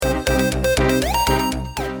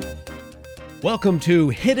Welcome to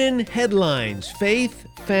Hidden Headlines, Faith,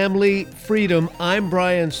 Family, Freedom. I'm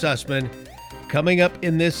Brian Sussman. Coming up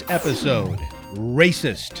in this episode,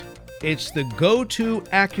 racist. It's the go-to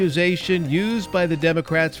accusation used by the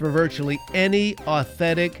Democrats for virtually any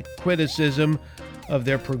authentic criticism of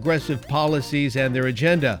their progressive policies and their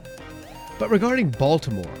agenda. But regarding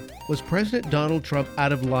Baltimore, was President Donald Trump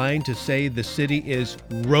out of line to say the city is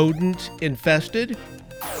rodent-infested?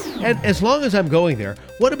 And as long as I'm going there,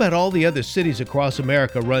 what about all the other cities across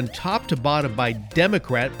America run top to bottom by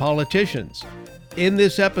Democrat politicians? In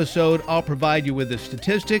this episode, I'll provide you with the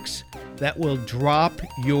statistics that will drop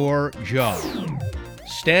your jaw.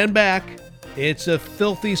 Stand back. It's a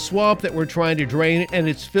filthy swamp that we're trying to drain, and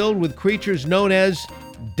it's filled with creatures known as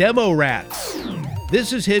demo rats.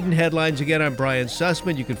 This is Hidden Headlines. Again, I'm Brian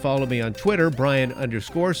Sussman. You can follow me on Twitter,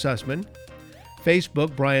 Brian_Sussman.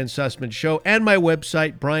 Facebook, Brian Sussman Show, and my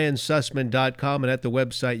website, briansussman.com. And at the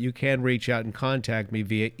website, you can reach out and contact me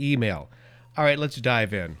via email. All right, let's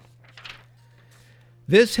dive in.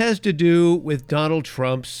 This has to do with Donald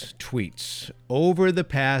Trump's tweets over the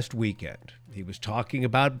past weekend. He was talking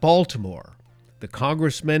about Baltimore. The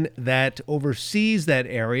congressman that oversees that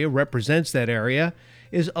area, represents that area,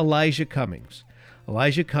 is Elijah Cummings.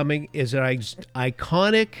 Elijah Cummings is an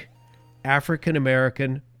iconic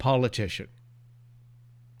African-American politician.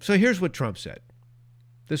 So here's what Trump said.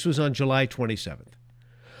 This was on July 27th.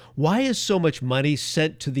 Why is so much money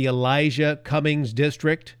sent to the Elijah Cummings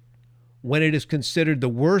district when it is considered the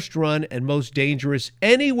worst run and most dangerous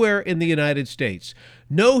anywhere in the United States?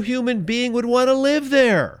 No human being would want to live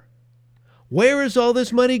there. Where is all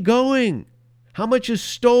this money going? How much is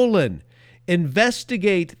stolen?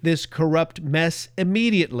 Investigate this corrupt mess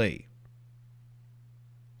immediately.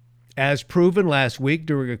 As proven last week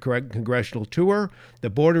during a congressional tour, the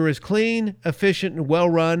border is clean, efficient, and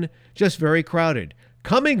well-run, just very crowded.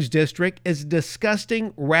 Cummings' district is a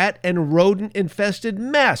disgusting rat and rodent-infested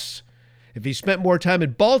mess. If he spent more time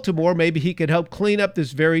in Baltimore, maybe he could help clean up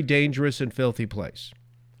this very dangerous and filthy place.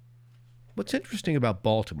 What's interesting about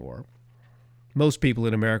Baltimore, most people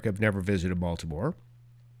in America have never visited Baltimore,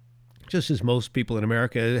 just as most people in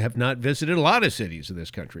America have not visited a lot of cities in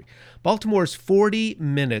this country. Baltimore is 40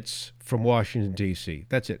 minutes from Washington, D.C.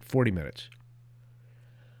 That's it, 40 minutes.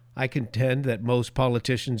 I contend that most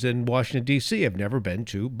politicians in Washington, D.C. have never been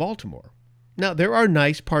to Baltimore. Now, there are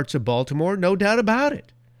nice parts of Baltimore, no doubt about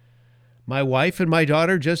it. My wife and my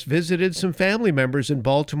daughter just visited some family members in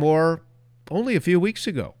Baltimore only a few weeks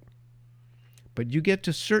ago. But you get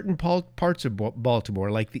to certain parts of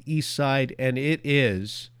Baltimore, like the East Side, and it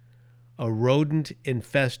is a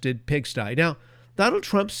rodent-infested pigsty. Now, Donald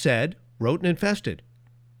Trump said rodent-infested,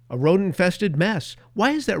 a rodent-infested mess.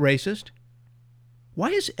 Why is that racist? Why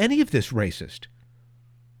is any of this racist?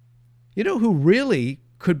 You know who really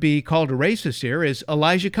could be called a racist here is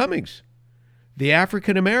Elijah Cummings, the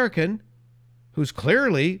African-American who's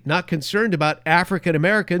clearly not concerned about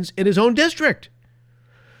African-Americans in his own district.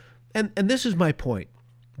 And this is my point.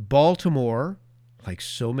 Baltimore, like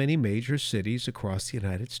so many major cities across the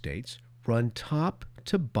United States, run top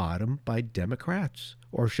to bottom by Democrats,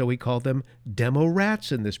 or shall we call them demo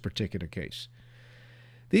rats in this particular case.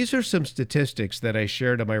 These are some statistics that I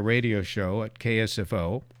shared on my radio show at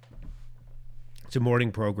KSFO. It's a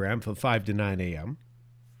morning program from 5 to 9 a.m.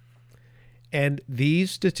 And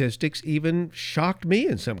these statistics even shocked me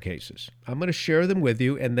in some cases. I'm going to share them with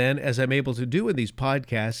you, and then, as I'm able to do in these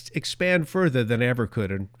podcasts, expand further than I ever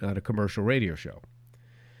could on a commercial radio show.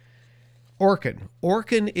 Orkin.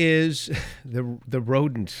 Orkin is the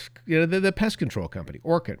rodent, the pest control company.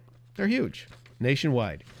 Orkin. They're huge,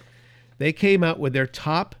 nationwide. They came out with their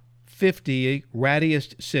top 50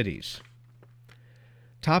 rattiest cities.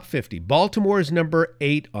 Top 50. Baltimore is number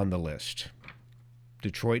 8 on the list.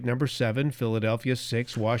 Detroit, number 7. Philadelphia,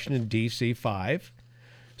 6. Washington, D.C., 5.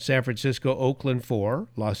 San Francisco, Oakland, 4.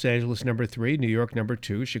 Los Angeles, number 3. New York, number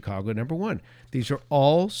 2. Chicago, number 1. These are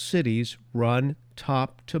all cities run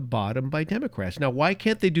top to bottom by Democrats. Now, why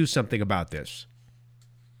can't they do something about this?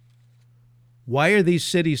 Why are these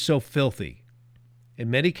cities so filthy? In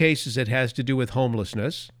many cases, it has to do with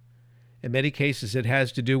homelessness. In many cases, it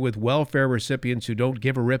has to do with welfare recipients who don't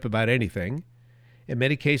give a rip about anything. In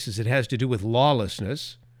many cases, it has to do with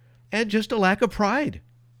lawlessness and just a lack of pride,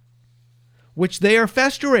 which they are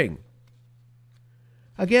festering.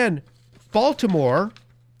 Again, Baltimore,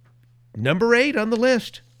 number 8 on the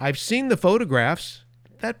list. I've seen the photographs.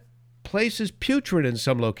 That place is putrid in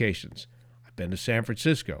some locations. I've been to San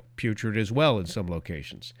Francisco, putrid as well in some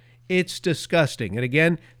locations. It's disgusting. And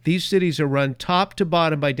again, these cities are run top to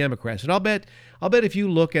bottom by Democrats. And I'll bet if you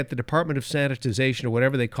look at the Department of Sanitization or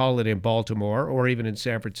whatever they call it in Baltimore or even in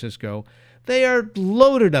San Francisco, they are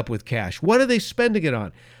loaded up with cash. What are they spending it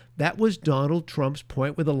on? That was Donald Trump's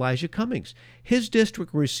point with Elijah Cummings. His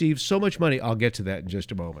district received so much money. I'll get to that in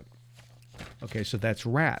just a moment. Okay, so that's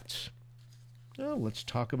rats. Now let's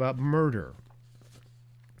talk about murder.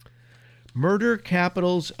 Murder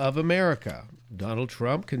capitals of America. Donald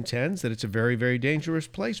Trump contends that it's a very, very dangerous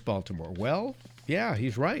place, Baltimore. Well, yeah,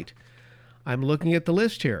 he's right. I'm looking at the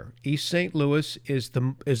list here. East St. Louis is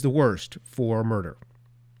the worst for murder.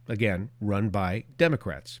 Again, run by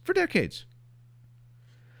Democrats for decades.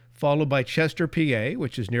 Followed by Chester, PA,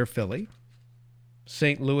 which is near Philly.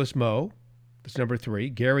 St. Louis, Mo, that's number 3.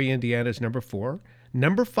 Gary, Indiana is number 4.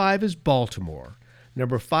 Number 5 is Baltimore.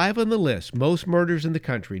 Number 5 on the list, most murders in the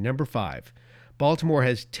country, number 5. Baltimore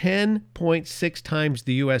has 10.6 times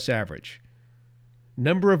the U.S. average.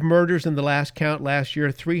 Number of murders in the last count last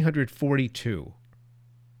year, 342.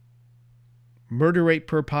 Murder rate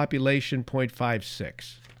per population,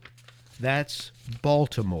 0.56. That's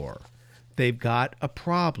Baltimore. They've got a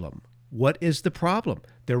problem. What is the problem?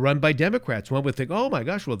 They're run by Democrats. One would think, oh my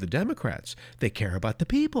gosh, well, the Democrats, they care about the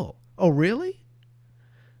people. Oh, really?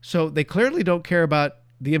 So they clearly don't care about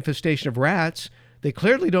the infestation of rats. They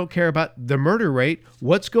clearly don't care about the murder rate.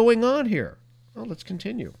 What's going on here? Well, let's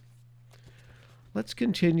continue. Let's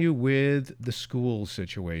continue with the school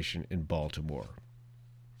situation in Baltimore.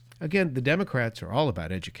 Again, the Democrats are all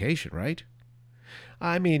about education, right?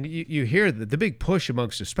 I mean, you hear the big push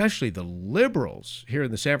amongst especially the liberals here in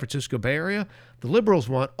the San Francisco Bay Area. The liberals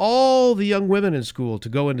want all the young women in school to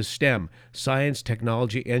go into STEM, science,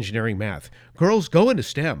 technology, engineering, math. Girls, go into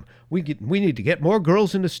STEM. We need to get more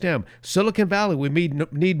girls into STEM. Silicon Valley, we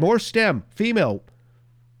need more STEM, female.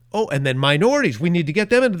 Oh, and then minorities, we need to get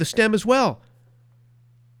them into the STEM as well.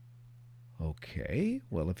 Okay,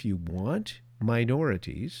 well, if you want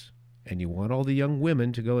minorities and you want all the young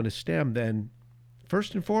women to go into STEM, then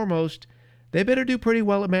first and foremost, they better do pretty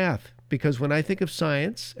well at math, because when I think of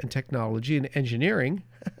science and technology and engineering,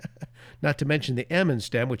 not to mention the M in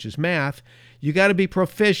STEM, which is math, you got to be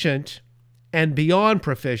proficient and beyond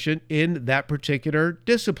proficient in that particular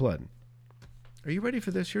discipline. Are you ready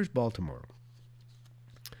for this? Here's Baltimore.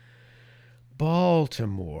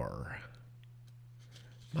 Baltimore.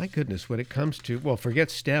 My goodness, when it comes to, well, forget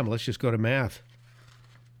STEM, let's just go to math.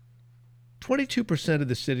 22% of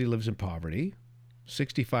the city lives in poverty.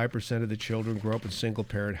 65% of the children grow up in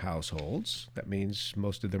single-parent households. That means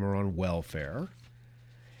most of them are on welfare.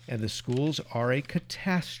 And the schools are a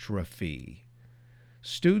catastrophe.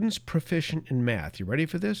 Students proficient in math, you ready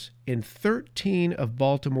for this? In 13 of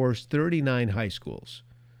Baltimore's 39 high schools.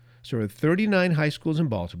 So there are 39 high schools in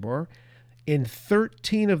Baltimore. In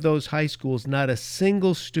 13 of those high schools, not a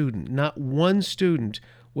single student, not one student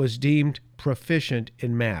was deemed proficient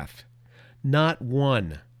in math. Not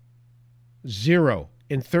one. 0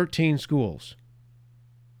 in 13 schools.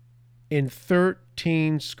 In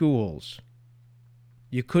 13 schools.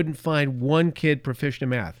 You couldn't find one kid proficient in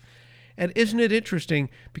math. And isn't it interesting,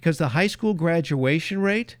 because the high school graduation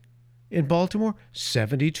rate in Baltimore,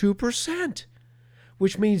 72%,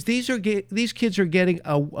 which means these kids are getting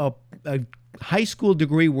a high school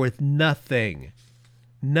degree worth nothing.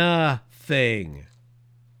 Nothing.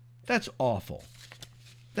 That's awful.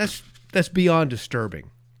 That's beyond disturbing.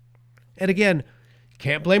 And again,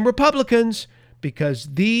 can't blame Republicans, because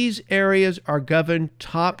these areas are governed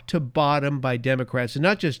top to bottom by Democrats. And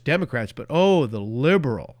not just Democrats, but the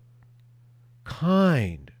liberal,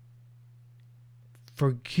 kind,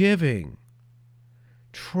 forgiving,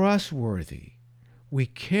 trustworthy. We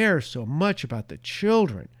care so much about the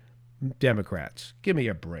children. Democrats, give me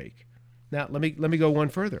a break. Now, let me go one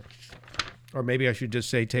further. Or maybe I should just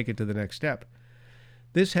say take it to the next step.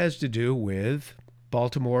 This has to do with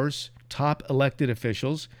Baltimore's top elected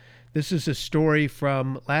officials. This is a story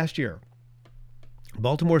from last year.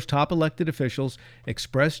 Baltimore's top elected officials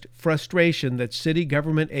expressed frustration that city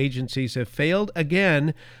government agencies have failed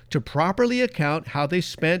again to properly account how they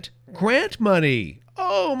spent grant money.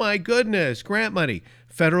 Oh my goodness, grant money.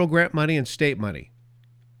 Federal grant money and state money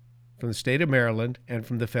from the state of Maryland and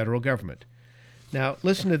from the federal government. Now,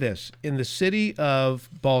 listen to this. In the city of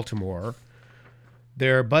Baltimore,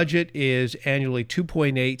 their budget is annually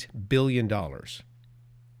 $2.8 billion.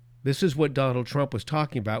 This is what Donald Trump was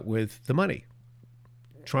talking about with the money.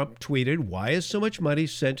 Trump tweeted, "Why is so much money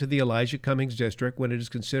sent to the Elijah Cummings district when it is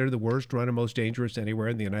considered the worst run and most dangerous anywhere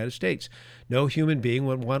in the United States? No human being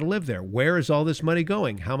would want to live there. Where is all this money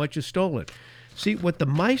going? How much is stolen?" See, what the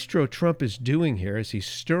maestro Trump is doing here is he's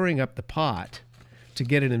stirring up the pot to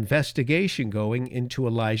get an investigation going into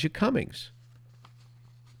Elijah Cummings.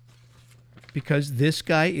 Because this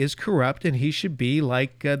guy is corrupt and he should be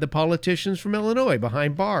like the politicians from Illinois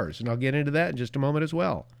behind bars. And I'll get into that in just a moment as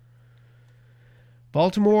well.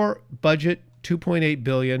 Baltimore budget $2.8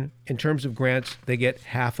 billion. In terms of grants, they get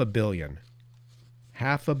 $500 million.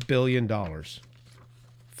 $500 million.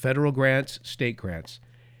 Federal grants, state grants.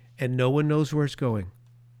 And no one knows where it's going.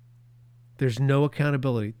 There's no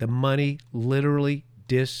accountability. The money literally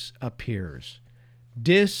disappears.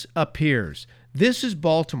 Disappears. This is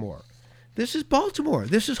Baltimore. This is Baltimore.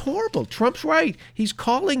 This is horrible. Trump's right. He's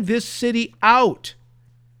calling this city out.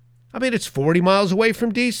 I mean, it's 40 miles away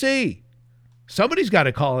from D.C. Somebody's got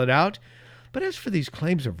to call it out. But as for these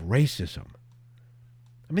claims of racism,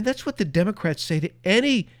 I mean, that's what the Democrats say to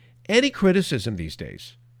any criticism these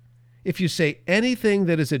days. If you say anything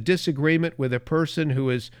that is a disagreement with a person who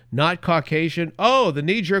is not Caucasian, the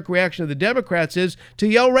knee-jerk reaction of the Democrats is to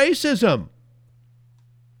yell racism.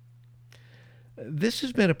 This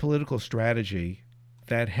has been a political strategy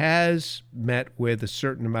that has met with a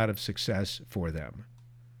certain amount of success for them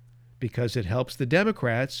because it helps the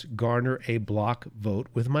Democrats garner a block vote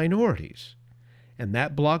with minorities. And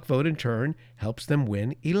that block vote, in turn, helps them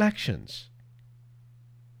win elections.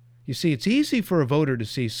 You see, it's easy for a voter to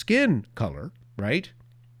see skin color, right?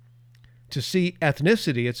 To see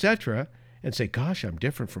ethnicity, etc., and say, gosh, I'm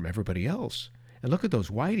different from everybody else. And look at those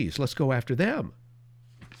whiteys. Let's go after them.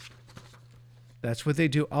 That's what they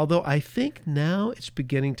do. Although I think now it's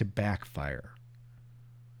beginning to backfire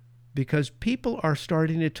because people are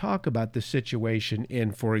starting to talk about the situation in,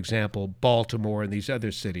 for example, Baltimore and these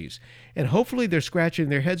other cities. And hopefully they're scratching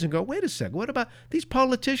their heads and go, wait a second, what about these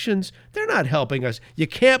politicians? They're not helping us. You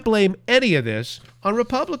can't blame any of this on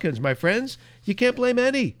Republicans, my friends. You can't blame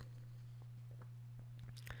any.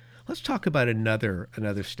 Let's talk about another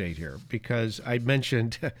state here because I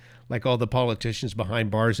mentioned like all the politicians behind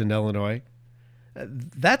bars in Illinois.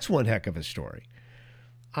 That's one heck of a story.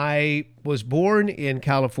 I was born in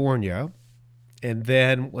California, and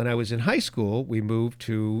then when I was in high school, we moved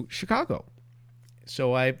to Chicago.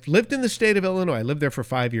 So I've lived in the state of Illinois. I lived there for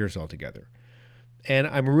 5 years altogether. And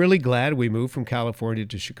I'm really glad we moved from California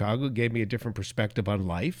to Chicago. It gave me a different perspective on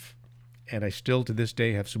life. And I still, to this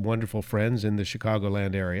day, have some wonderful friends in the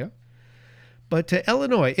Chicagoland area. But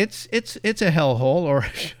Illinois, it's a hellhole, or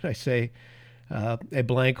should I say a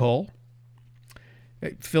blank hole.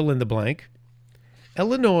 Fill in the blank.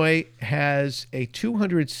 Illinois has a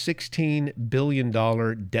 $216 billion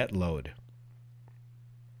debt load.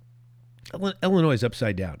 Illinois is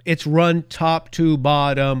upside down. It's run top to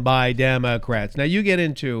bottom by Democrats. Now, you get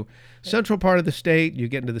into central part of the state, you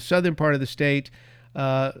get into the southern part of the state,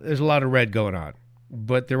 there's a lot of red going on.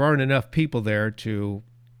 But there aren't enough people there to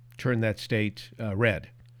turn that state red.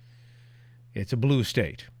 It's a blue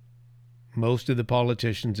state. Most of the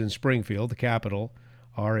politicians in Springfield, the capital,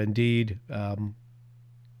 are indeed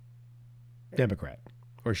Democrat,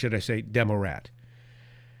 or should I say Demorat.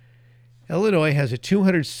 Illinois has a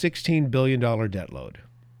 $216 billion debt load.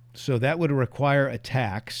 So that would require a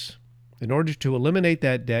tax. In order to eliminate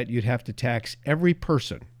that debt, you'd have to tax every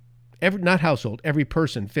person, not household, every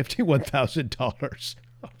person, $51,000.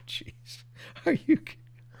 Oh, jeez. Are you kidding?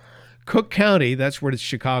 Cook County, that's where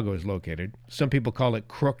Chicago is located. Some people call it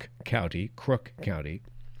Crook County.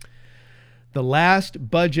 The last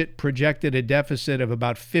budget projected a deficit of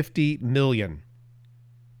about $50 million.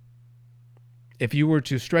 If you were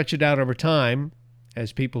to stretch it out over time,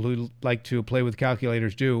 as people who like to play with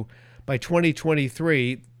calculators do, by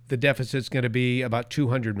 2023, the deficit's going to be about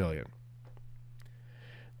 $200 million.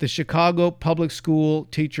 The Chicago Public School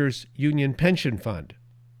Teachers Union Pension Fund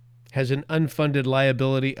has an unfunded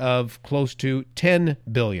liability of close to $10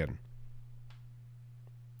 billion.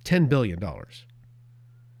 $10 billion.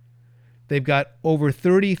 They've got over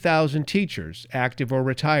 30,000 teachers, active or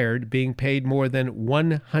retired, being paid more than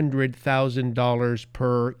 $100,000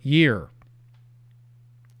 per year.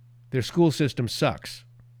 Their school system sucks.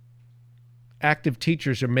 Active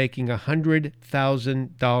teachers are making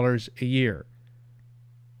 $100,000 a year.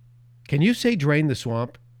 Can you say drain the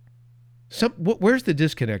swamp? Where's the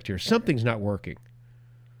disconnect here? Something's not working.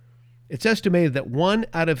 It's estimated that 1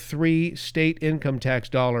 out of 3 state income tax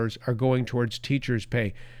dollars are going towards teachers'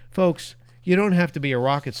 pay. Folks, you don't have to be a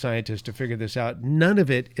rocket scientist to figure this out. None of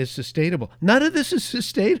it is sustainable. None of this is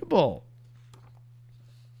sustainable.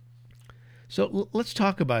 So let's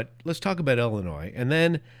talk about Illinois. And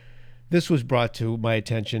then this was brought to my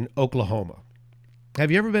attention, Oklahoma. Have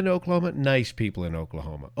you ever been to Oklahoma? Nice people in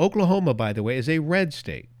Oklahoma. Oklahoma, by the way, is a red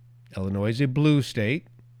state. Illinois is a blue state.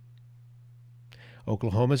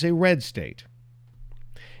 Oklahoma is a red state.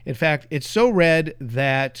 In fact, it's so red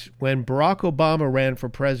that when Barack Obama ran for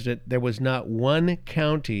president, there was not one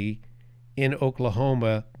county in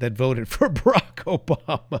Oklahoma that voted for Barack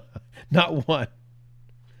Obama. Not one.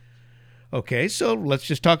 Okay, so let's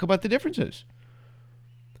just talk about the differences.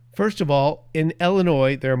 First of all, in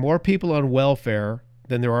Illinois, there are more people on welfare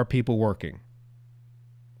than there are people working.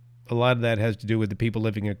 A lot of that has to do with the people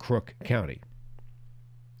living in Crook County.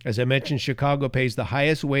 As I mentioned, Chicago pays the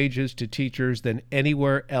highest wages to teachers than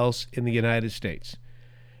anywhere else in the United States.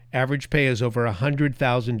 Average pay is over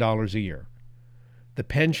 $100,000 a year. The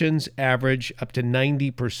pensions average up to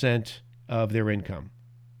 90% of their income.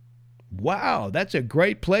 Wow, that's a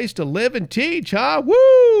great place to live and teach, huh?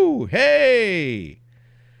 Woo! Hey!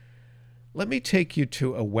 Let me take you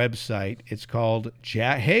to a website. It's called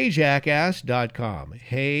HeyJackass.com.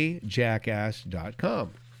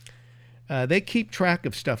 HeyJackass.com. They keep track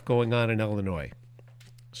of stuff going on in Illinois,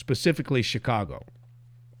 specifically Chicago.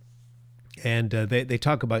 And they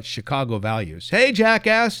talk about Chicago values.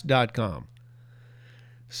 HeyJackass.com.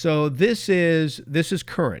 So this is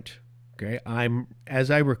current. Okay,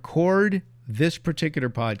 as I record this particular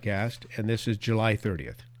podcast, and this is July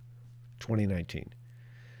 30th, 2019.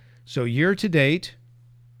 So year to date,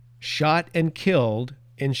 shot and killed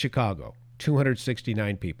in Chicago,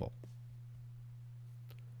 269 people.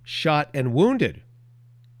 Shot and wounded,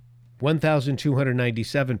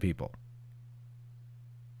 1,297 people.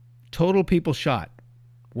 Total people shot,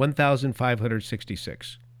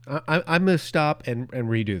 1,566. I'm going to stop and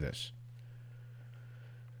redo this.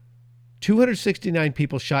 269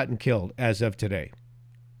 people shot and killed as of today.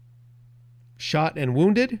 Shot and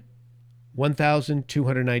wounded,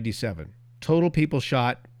 1,297. Total people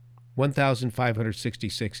shot,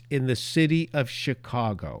 1,566 in the city of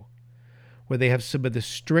Chicago, where they have some of the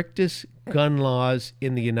strictest gun laws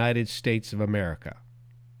in the United States of America.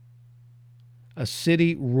 A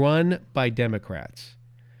city run by Democrats.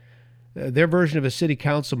 Their version of a city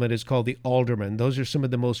councilman is called the alderman. Those are some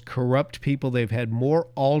of the most corrupt people. They've had more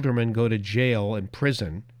aldermen go to jail and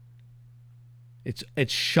prison.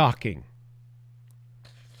 It's shocking.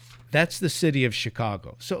 That's the city of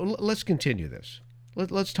Chicago. So let's continue this.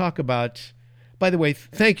 Let's talk about, by the way,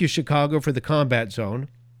 thank you, Chicago, for the combat zone.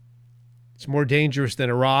 It's more dangerous than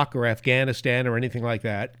Iraq or Afghanistan or anything like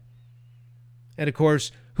that. And of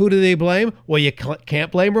course, who do they blame? Well, you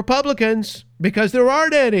can't blame Republicans because there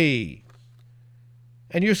aren't any.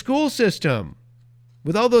 And your school system,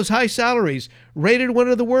 with all those high salaries, rated one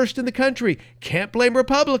of the worst in the country. Can't blame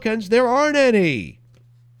Republicans. There aren't any.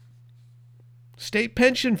 State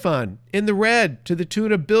pension fund in the red to the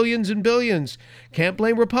tune of billions and billions. Can't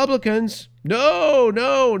blame Republicans. No.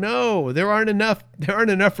 There aren't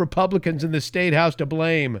enough Republicans in the state house to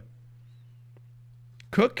blame.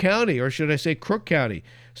 Cook County, or should I say Crook County,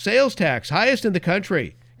 sales tax, highest in the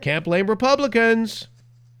country. Can't blame Republicans.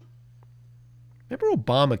 Remember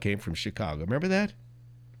Obama came from Chicago. Remember that?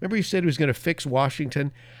 Remember he said he was going to fix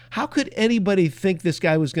Washington? How could anybody think this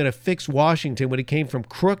guy was going to fix Washington when he came from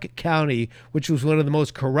Crook County, which was one of the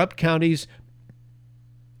most corrupt counties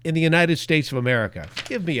in the United States of America?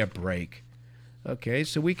 Give me a break. Okay,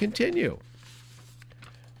 so we continue.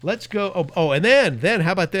 Let's go. Oh, and then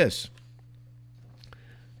how about this?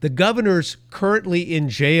 The governor's currently in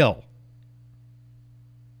jail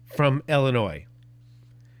from Illinois.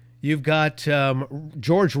 You've got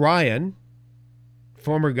George Ryan,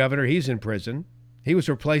 former governor. He's in prison. He was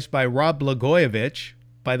replaced by Rod Blagojevich,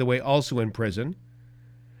 by the way, also in prison.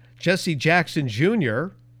 Jesse Jackson Jr.,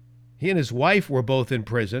 he and his wife were both in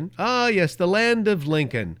prison. Ah, yes, the land of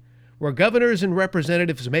Lincoln, where governors and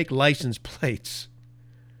representatives make license plates.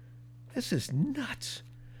 This is nuts.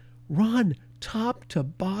 Run top to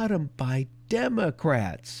bottom by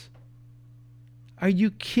Democrats. Are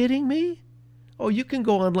you kidding me? Oh, you can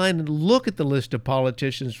go online and look at the list of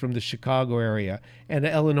politicians from the Chicago area and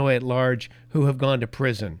Illinois at large who have gone to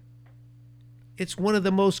prison. It's one of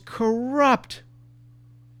the most corrupt.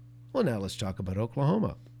 Well, now let's talk about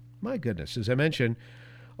Oklahoma. My goodness, as I mentioned,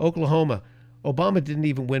 Oklahoma, Obama didn't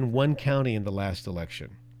even win one county in the last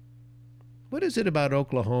election. What is it about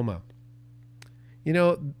Oklahoma? You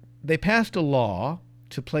know, they passed a law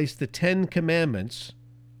to place the 10 Commandments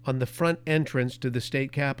on the front entrance to the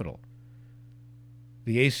state capitol.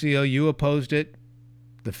 The ACLU opposed it.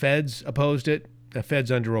 The feds opposed it. The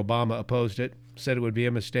feds under Obama opposed it, said it would be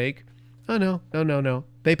a mistake. Oh, no.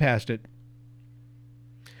 They passed it.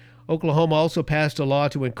 Oklahoma also passed a law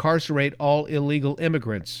to incarcerate all illegal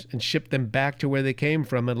immigrants and ship them back to where they came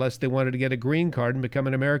from unless they wanted to get a green card and become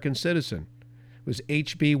an American citizen. It was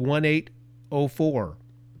HB 1804.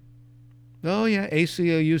 Oh, yeah,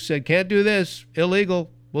 ACLU said, can't do this. Illegal.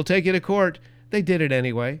 We'll take you to court. They did it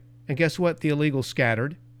anyway. And guess what? The illegals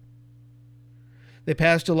scattered. They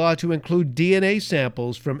passed a law to include DNA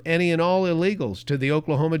samples from any and all illegals to the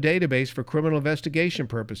Oklahoma database for criminal investigation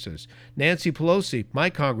purposes. Nancy Pelosi, my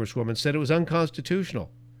congresswoman, said it was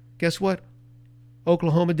unconstitutional. Guess what?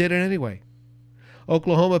 Oklahoma did it anyway.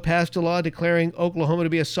 Oklahoma passed a law declaring Oklahoma to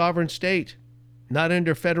be a sovereign state, not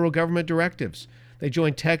under federal government directives. They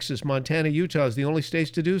joined Texas, Montana, Utah as the only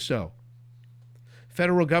states to do so.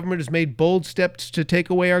 Federal government has made bold steps to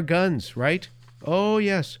take away our guns, right? Oh,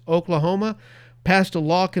 yes. Oklahoma passed a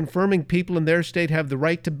law confirming people in their state have the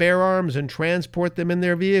right to bear arms and transport them in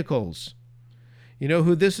their vehicles. You know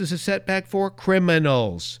who this is a setback for?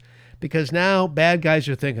 Criminals. Because now bad guys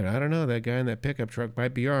are thinking, I don't know, that guy in that pickup truck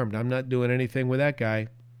might be armed. I'm not doing anything with that guy.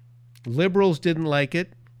 Liberals didn't like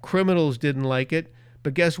it. Criminals didn't like it.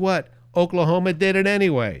 But guess what? Oklahoma did it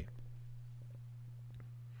anyway.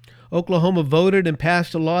 Oklahoma voted and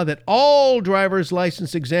passed a law that all driver's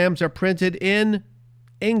license exams are printed in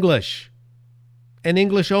English. And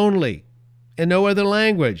English only, and no other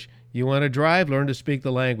language. You want to drive? Learn to speak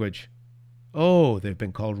the language. Oh, they've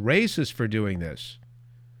been called racist for doing this.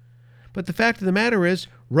 But the fact of the matter is,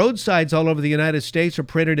 roadsides all over the United States are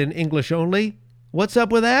printed in English only. What's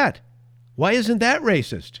up with that? Why isn't that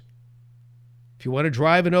racist? If you want to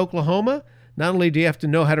drive in Oklahoma, not only do you have to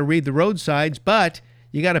know how to read the roadsides, but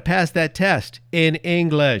you got to pass that test in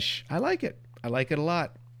English. I like it. I like it a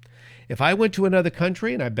lot. If I went to another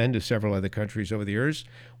country, and I've been to several other countries over the years,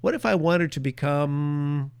 what if I wanted to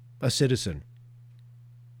become a citizen?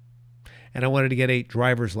 And I wanted to get a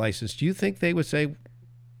driver's license. Do you think they would say,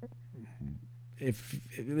 if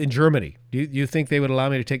in Germany, do you think they would allow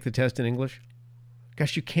me to take the test in English?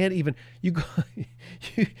 Gosh, you can't even, you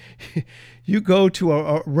go to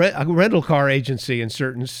a rental car agency in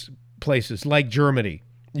certain places like Germany.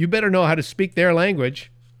 You better know how to speak their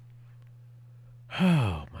language.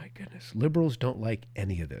 Oh, my goodness. Liberals don't like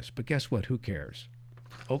any of this. But guess what? Who cares?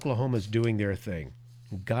 Oklahoma's doing their thing.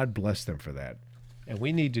 God bless them for that. And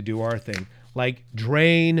we need to do our thing, like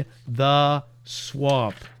drain the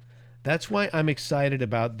swamp. That's why I'm excited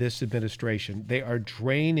about this administration. They are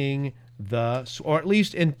draining or at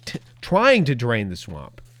least trying to drain the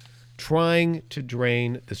swamp. Trying to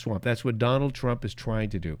drain the swamp. That's what Donald Trump is trying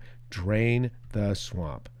to do. Drain the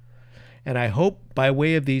swamp. And I hope by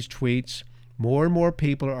way of these tweets, more and more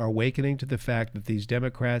people are awakening to the fact that these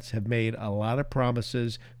Democrats have made a lot of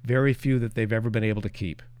promises, very few that they've ever been able to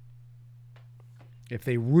keep. If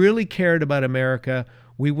they really cared about America,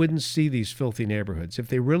 we wouldn't see these filthy neighborhoods. If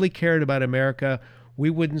they really cared about America,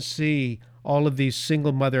 we wouldn't see all of these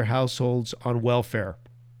single mother households on welfare.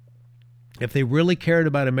 If they really cared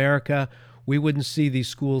about America, we wouldn't see these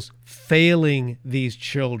schools failing these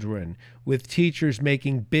children with teachers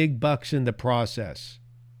making big bucks in the process.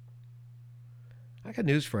 I got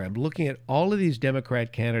news for you. I'm looking at all of these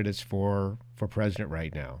Democrat candidates for president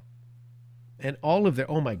right now. And all of their,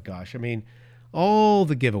 oh my gosh, I mean, all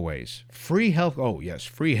the giveaways. Free health, oh yes,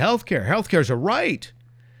 free health care. Health care is a right.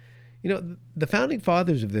 You know, the founding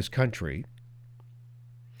fathers of this country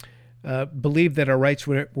believed that our rights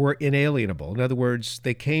were inalienable. In other words,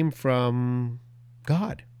 they came from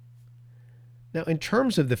God. Now, in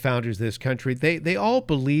terms of the founders of this country, they all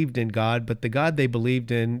believed in God, but the God they believed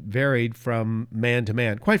in varied from man to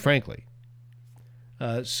man, quite frankly.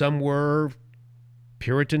 Some were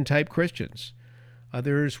Puritan-type Christians.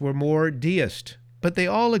 Others were more deist. But they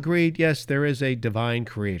all agreed, yes, there is a divine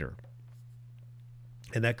creator.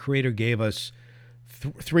 And that creator gave us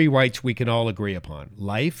three rights we can all agree upon: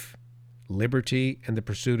 life, liberty, and the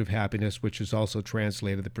pursuit of happiness, which is also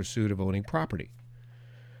translated the pursuit of owning property.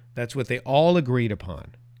 That's what they all agreed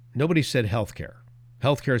upon. Nobody said health care.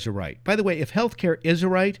 Health care is a right. By the way, if health care is a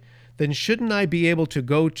right, then shouldn't I be able to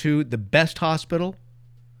go to the best hospital?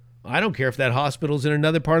 I don't care if that hospital's in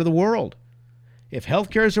another part of the world. If health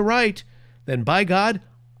care is a right, then by God,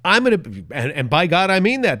 I'm going to, and by God I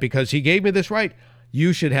mean that because he gave me this right.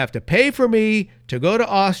 You should have to pay for me to go to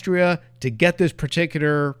Austria to get this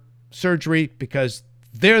particular surgery because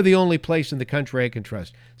they're the only place in the country I can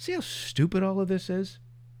trust. See how stupid all of this is?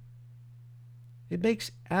 It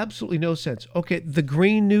makes absolutely no sense. Okay, the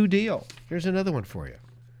Green New Deal. Here's another one for you.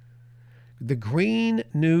 The Green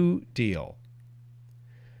New Deal,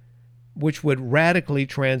 which would radically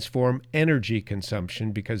transform energy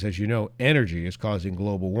consumption because, as you know, energy is causing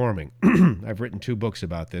global warming. I've written 2 books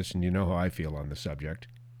about this, and you know how I feel on the subject.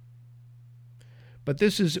 But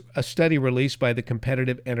this is a study released by the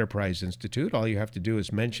Competitive Enterprise Institute. All you have to do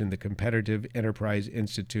is mention the Competitive Enterprise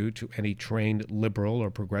Institute to any trained liberal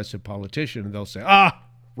or progressive politician, and they'll say,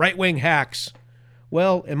 right-wing hacks.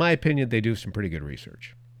 Well, in my opinion, they do some pretty good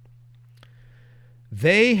research.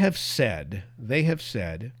 They have said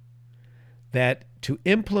that to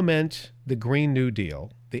implement the Green New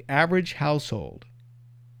Deal, the average household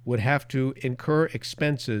would have to incur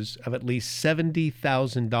expenses of at least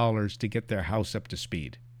 $70,000 to get their house up to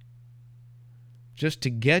speed. Just to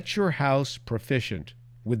get your house proficient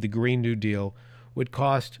with the Green New Deal would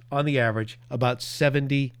cost, on the average, about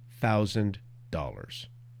 $70,000.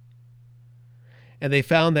 And they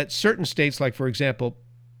found that certain states, like, for example,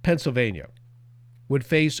 Pennsylvania, would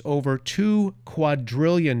face over $2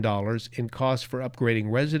 quadrillion in costs for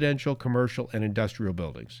upgrading residential, commercial, and industrial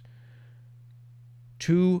buildings.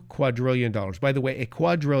 $2 quadrillion. By the way, a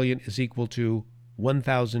quadrillion is equal to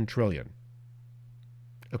 1,000 trillion.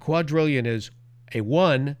 A quadrillion is a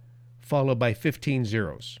 1 followed by 15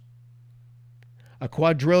 zeros. A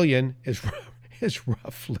quadrillion is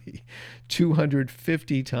roughly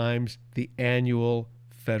 250 times the annual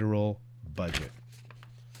federal budget.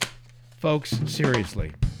 Folks,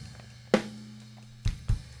 seriously,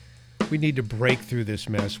 we need to break through this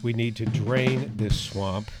mess. We need to drain this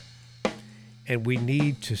swamp. And we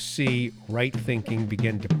need to see right thinking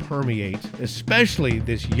begin to permeate, especially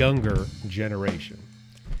this younger generation.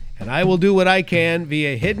 And I will do what I can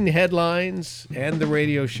via Hidden Headlines and the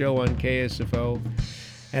radio show on KSFO.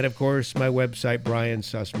 And, of course, my website,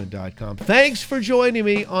 briansussman.com. Thanks for joining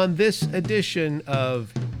me on this edition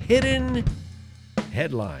of Hidden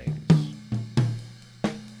Headlines.